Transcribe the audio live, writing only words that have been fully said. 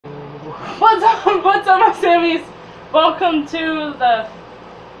What's up, my Sammys? Welcome to the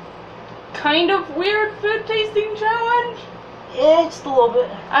kind of weird food tasting challenge. Yeah, just a little bit.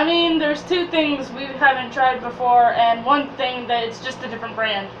 I mean, there's two things we haven't tried before, and one thing that it's just a different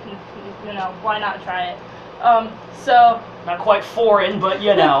brand. You know, why not try it? So... Not quite foreign, but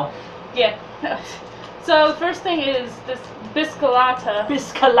you know. Yeah. So, the first thing is this biscolata.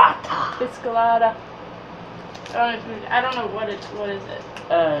 Biscolata. Biscolata. I don't know what is it.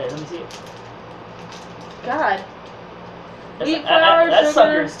 Let me see. God. That Wheat flour, sugar,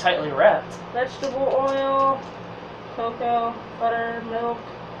 sucker is tightly wrapped. vegetable oil, cocoa, butter, milk,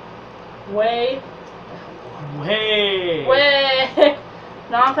 whey,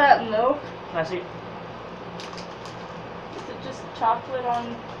 non-fat milk. Can I see? Is it just chocolate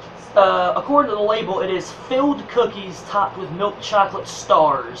on? According to the label, it is filled cookies topped with milk chocolate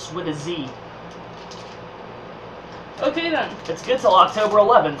stars with a Z. Okay then. It's good till October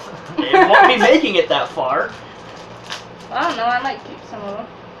 11th. It won't be making it that far. I don't know. I might keep some of them.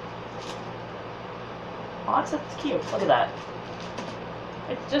 Oh, that's cute. Look at that.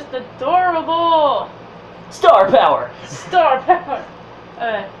 It's just adorable. Star power. Star power.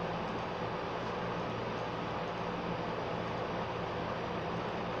 Alright.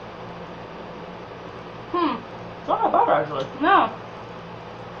 It's not bad, actually. No.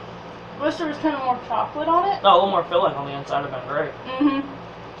 Wish there was kind of more chocolate on it. No, a little more filling on the inside would have been great.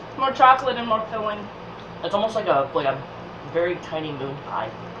 Mm-hmm. More chocolate and more filling. It's almost like a very tiny moon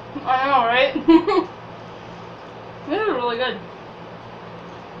pie. I know, right? This is really good.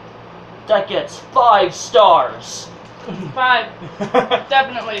 That gets 5 stars. 5.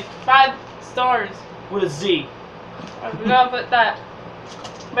 Definitely. 5 stars. With a Z. We gotta put that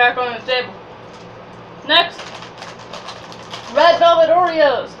back on the table. Next, Red Velvet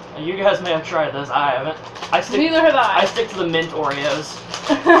Oreos. You guys may have tried this. I haven't. Neither have I. I stick to the mint Oreos.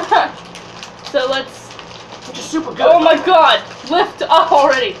 So let's... Which is super good. Oh my god! Lift up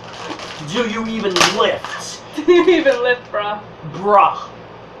already! Do you even lift? Do you even lift, bruh? Bruh.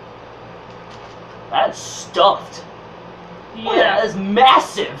 That's stuffed. Yeah. Look at that, that's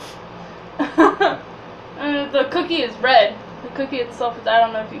massive. The cookie is red. The cookie itself is... I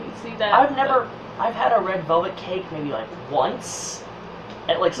don't know if you can see that. I've had a red velvet cake maybe like once.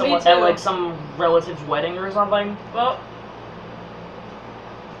 At like Me too. some relative's wedding or something. Well...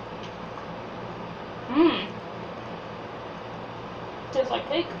 Tastes like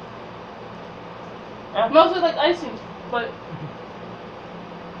cake. Yeah. Mostly like icing, but...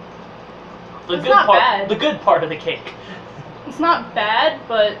 The It's good not part, bad. the good part of the cake. It's not bad,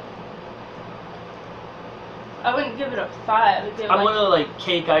 but... I wouldn't give it a 5. I would give it I'm like... literally like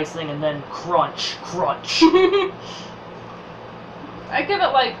cake icing and then crunch, crunch. I give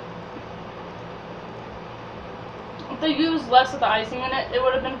it like... If they used less of the icing in it, it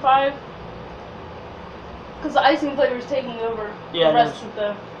would have been 5. Because the icing flavor is taking over Yeah, the rest of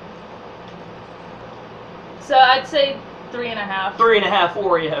the... So I'd say 3.5. 3.5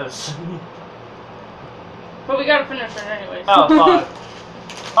 Oreos. But we gotta finish it anyways. Oh,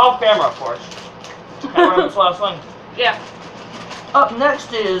 5. Off camera, of course. Can I run this last one? Yeah. Up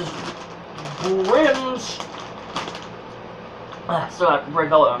next is Brim's. Still got red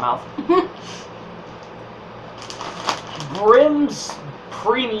velvet in my mouth. Brim's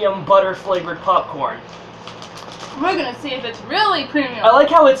premium butter flavored popcorn. We're gonna see if it's really premium. I like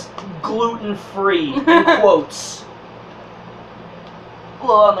how it's gluten free in quotes. A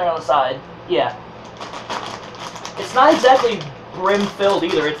little on there on the side. Yeah. It's not exactly brim filled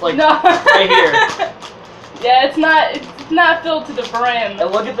either. It's like right here. Yeah, it's not filled to the brim. And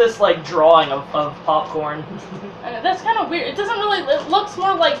look at this like drawing of popcorn. And that's kind of weird. It doesn't really. It looks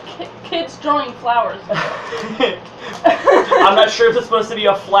more like kids drawing flowers. I'm not sure if it's supposed to be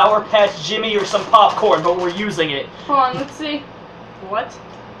a Flower Patch Jimmy or some popcorn, but we're using it. Hold on, let's see. What?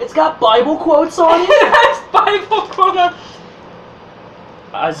 It's got Bible quotes on it. It's Bible quote.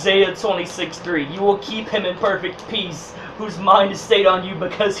 Isaiah 26:3. You will keep him in perfect peace, whose mind is stayed on you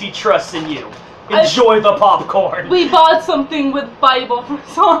because he trusts in you. Enjoy the popcorn. We bought something with Bible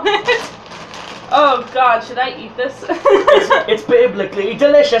on it. Oh God, should I eat this? it's biblically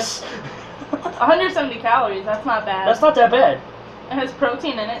delicious. 170 calories. That's not bad. That's not that bad. It has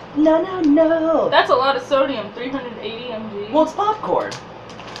protein in it. No. That's a lot of sodium. 380 mg. Well, it's popcorn.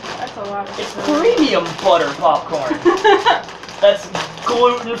 That's a lot of It's sodium. premium butter popcorn. That's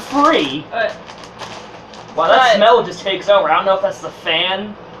gluten free. Wow, that smell just takes over. I don't know if that's the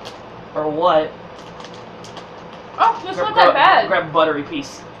fan or what. Oh, it's not that bad. Grab a buttery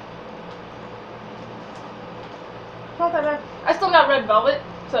piece. Not that bad. I still got red velvet,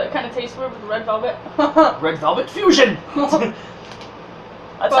 so it kind of tastes weird with the red velvet. Red velvet fusion.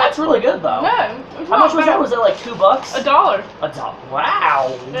 That's really good though. Yeah, how much was that? Was that like $2? $1. $1.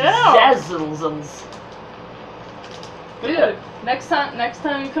 Wow. Yeah. Zazzles. Dude, next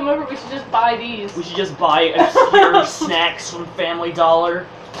time you come over, we should just buy these. We should just buy obscure snacks from Family Dollar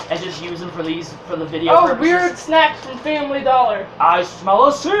and just use them for the video purposes. Weird snacks from Family Dollar. I smell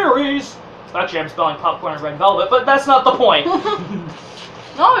a series. Actually, I'm spelling popcorn and red velvet, but that's not the point.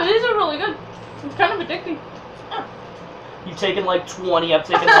 No, these are really good. It's kind of addicting. Yeah. You've taken like 20, I've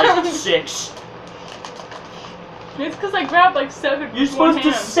taken like 6. It's because I grabbed like 7. You're supposed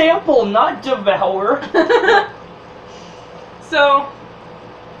to sample, not devour. So,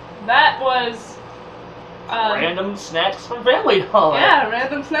 that was... random snacks from Family Dollar. Yeah,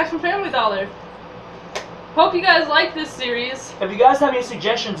 random snacks from Family Dollar. Hope you guys like this series. If you guys have any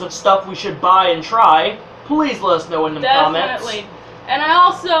suggestions of stuff we should buy and try, please let us know in the comments. Definitely. And I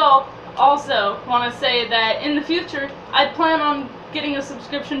also want to say that in the future, I plan on getting a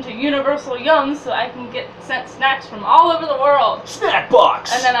subscription to Universal Yum so I can get sent snacks from all over the world. Snack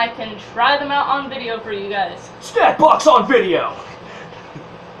box! And then I can try them out on video for you guys. Snack box on video!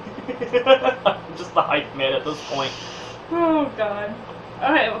 I'm just the hype man at this point. Oh, God.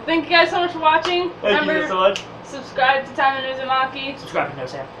 Alright, well, thank you guys so much for watching. Thank you so much. Subscribe to Time and Uzumaki. Subscribe to No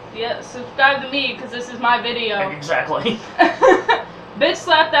Sam. Yeah, subscribe to me, because this is my video. Exactly. Bitch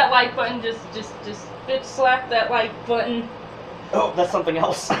slap that like button, just bitch slap that like button. Oh, that's something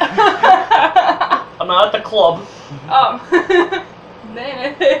else. I'm not at the club. Oh.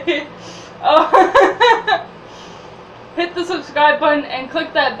 Oh. Hit the subscribe button and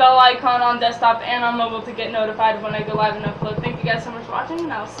click that bell icon on desktop and on mobile to get notified when I go live and upload. Thank you guys so much for watching,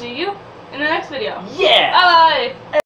 and I'll see you in the next video. Yeah! Bye!